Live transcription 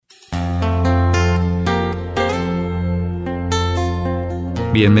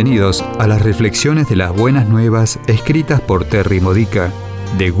Bienvenidos a las reflexiones de las Buenas Nuevas escritas por Terry Modica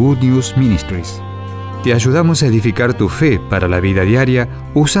de Good News Ministries. Te ayudamos a edificar tu fe para la vida diaria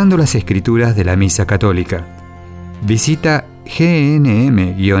usando las escrituras de la Misa Católica. Visita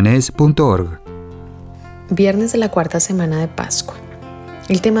gnm-es.org. Viernes de la cuarta semana de Pascua.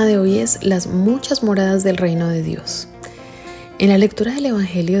 El tema de hoy es las muchas moradas del reino de Dios. En la lectura del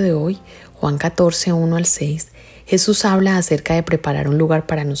Evangelio de hoy, Juan 14, 1 al 6, Jesús habla acerca de preparar un lugar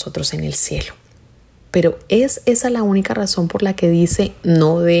para nosotros en el cielo. Pero ¿es esa la única razón por la que dice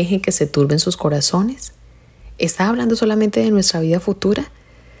no dejen que se turben sus corazones? ¿Está hablando solamente de nuestra vida futura?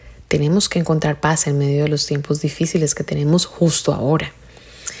 Tenemos que encontrar paz en medio de los tiempos difíciles que tenemos justo ahora.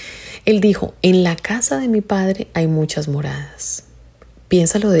 Él dijo, en la casa de mi Padre hay muchas moradas.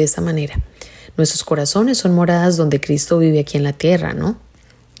 Piénsalo de esta manera. Nuestros corazones son moradas donde Cristo vive aquí en la tierra, ¿no?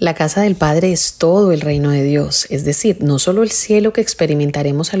 La casa del Padre es todo el reino de Dios, es decir, no solo el cielo que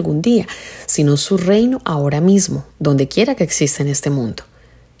experimentaremos algún día, sino su reino ahora mismo, donde quiera que exista en este mundo.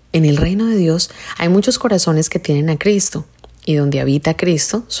 En el reino de Dios hay muchos corazones que tienen a Cristo, y donde habita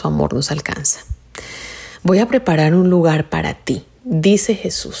Cristo, su amor nos alcanza. Voy a preparar un lugar para ti, dice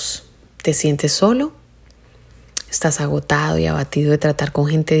Jesús. ¿Te sientes solo? ¿Estás agotado y abatido de tratar con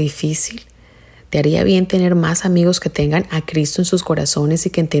gente difícil? ¿Te haría bien tener más amigos que tengan a Cristo en sus corazones y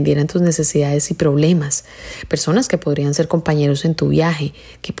que entendieran tus necesidades y problemas? Personas que podrían ser compañeros en tu viaje,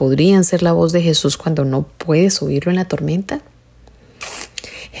 que podrían ser la voz de Jesús cuando no puedes oírlo en la tormenta.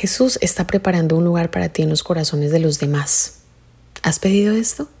 Jesús está preparando un lugar para ti en los corazones de los demás. ¿Has pedido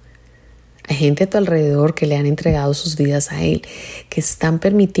esto? Hay gente a tu alrededor que le han entregado sus vidas a Él, que están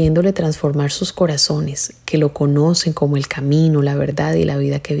permitiéndole transformar sus corazones, que lo conocen como el camino, la verdad y la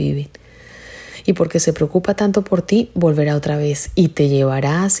vida que viven. Y porque se preocupa tanto por ti, volverá otra vez y te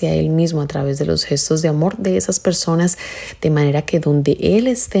llevará hacia Él mismo a través de los gestos de amor de esas personas, de manera que donde Él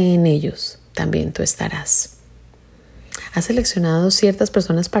esté en ellos, también tú estarás. Has seleccionado ciertas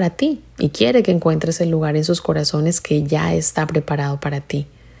personas para ti y quiere que encuentres el lugar en sus corazones que ya está preparado para ti.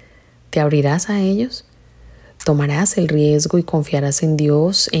 ¿Te abrirás a ellos? ¿Tomarás el riesgo y confiarás en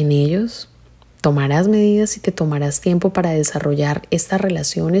Dios, en ellos? ¿Tomarás medidas y te tomarás tiempo para desarrollar estas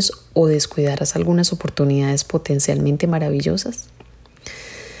relaciones o descuidarás algunas oportunidades potencialmente maravillosas?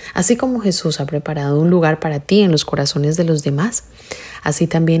 Así como Jesús ha preparado un lugar para ti en los corazones de los demás, así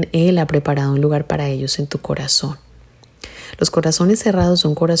también Él ha preparado un lugar para ellos en tu corazón. Los corazones cerrados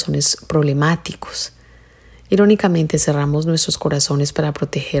son corazones problemáticos. Irónicamente cerramos nuestros corazones para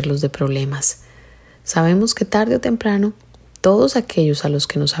protegerlos de problemas. Sabemos que tarde o temprano todos aquellos a los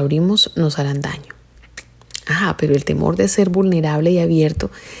que nos abrimos nos harán daño. Pero el temor de ser vulnerable y abierto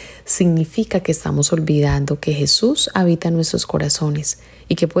significa que estamos olvidando que Jesús habita en nuestros corazones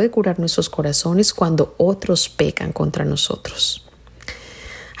y que puede curar nuestros corazones cuando otros pecan contra nosotros.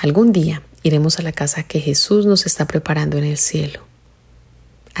 Algún día iremos a la casa que Jesús nos está preparando en el cielo.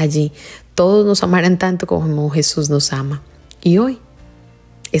 Allí todos nos amarán tanto como Jesús nos ama. Y hoy,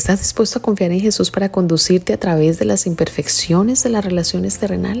 ¿estás dispuesto a confiar en Jesús para conducirte a través de las imperfecciones de las relaciones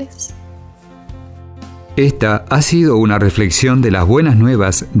terrenales? Esta ha sido una reflexión de las Buenas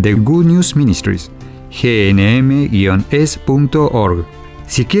Nuevas de Good News Ministries, gnm-es.org.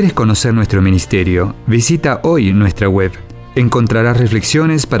 Si quieres conocer nuestro ministerio, visita hoy nuestra web. Encontrarás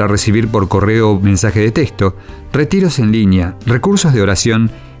reflexiones para recibir por correo o mensaje de texto, retiros en línea, recursos de oración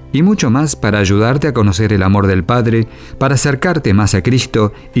y mucho más para ayudarte a conocer el amor del Padre, para acercarte más a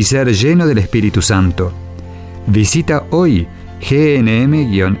Cristo y ser lleno del Espíritu Santo. Visita hoy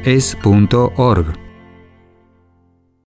gnm-es.org.